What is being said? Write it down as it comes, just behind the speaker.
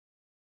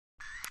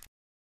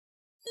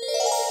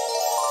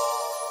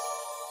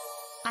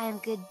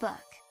Aimgoodbook.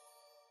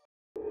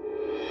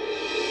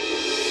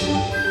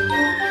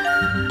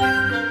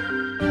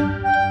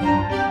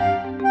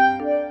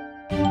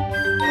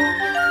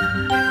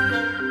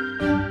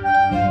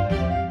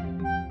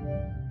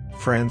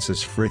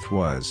 Francis Frith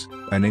was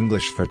an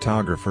English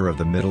photographer of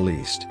the Middle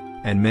East,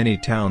 and many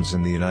towns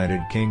in the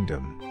United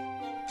Kingdom.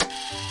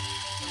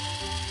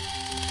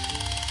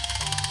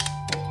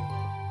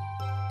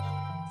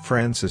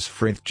 Francis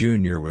Frith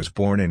Jr. was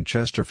born in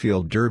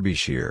Chesterfield,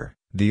 Derbyshire,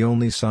 the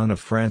only son of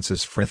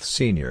Francis Frith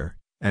Sr.,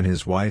 and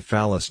his wife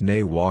Alice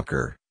née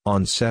Walker,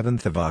 on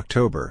 7th of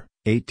October,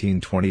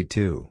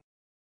 1822.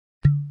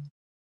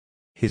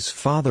 His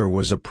father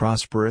was a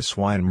prosperous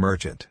wine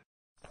merchant.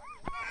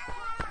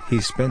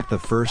 He spent the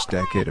first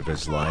decade of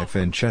his life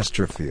in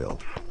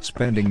Chesterfield,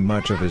 spending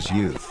much of his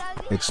youth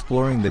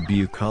exploring the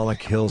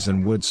bucolic hills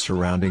and woods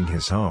surrounding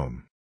his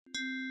home.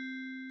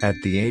 At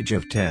the age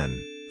of 10,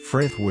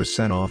 Frith was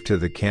sent off to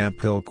the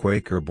Camp Hill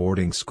Quaker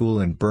boarding school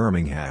in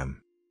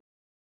Birmingham.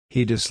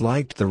 He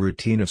disliked the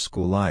routine of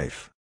school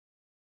life.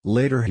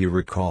 Later he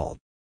recalled,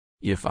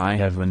 "If I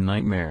have a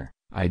nightmare,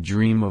 I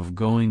dream of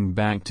going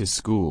back to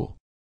school."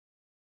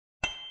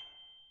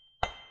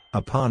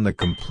 Upon the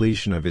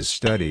completion of his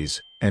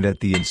studies, and at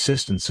the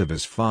insistence of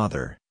his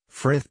father,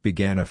 Frith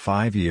began a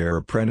 5-year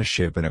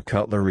apprenticeship in a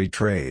cutlery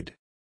trade.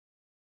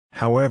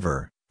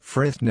 However,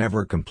 Frith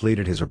never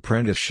completed his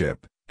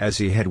apprenticeship, as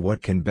he had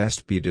what can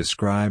best be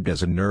described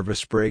as a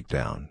nervous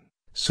breakdown,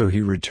 so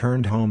he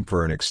returned home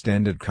for an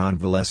extended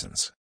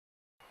convalescence.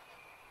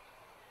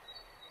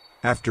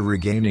 After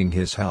regaining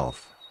his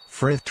health,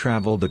 Frith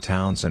travelled the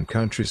towns and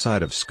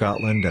countryside of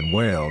Scotland and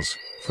Wales,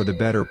 for the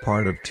better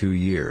part of 2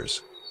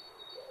 years.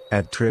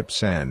 At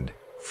trip's end,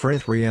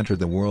 Frith re-entered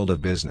the world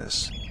of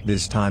business,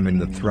 this time in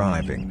the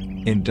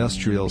thriving,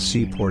 industrial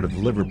seaport of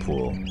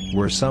Liverpool,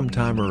 where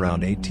sometime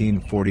around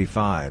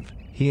 1845,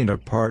 he and a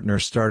partner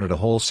started a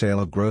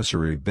wholesale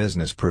grocery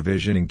business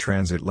provisioning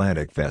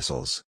transatlantic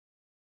vessels.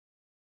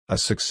 A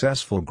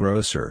successful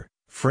grocer,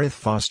 Frith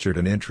fostered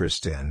an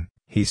interest in,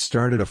 he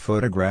started a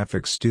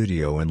photographic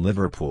studio in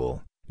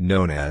Liverpool,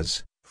 known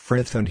as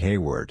Frith and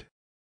Hayward.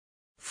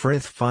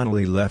 Frith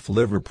finally left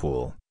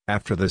Liverpool,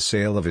 after the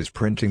sale of his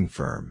printing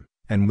firm,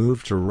 and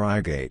moved to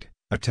Reigate,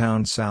 a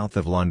town south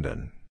of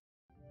London.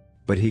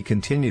 But he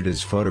continued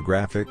his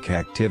photographic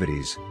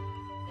activities.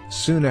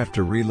 Soon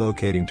after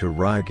relocating to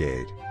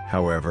Reigate,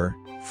 however,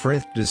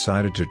 Frith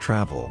decided to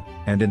travel,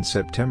 and in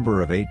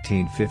September of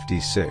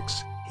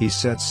 1856, he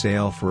set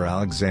sail for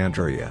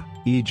Alexandria,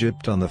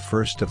 Egypt on the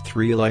first of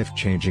 3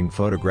 life-changing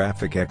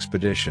photographic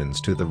expeditions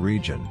to the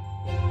region.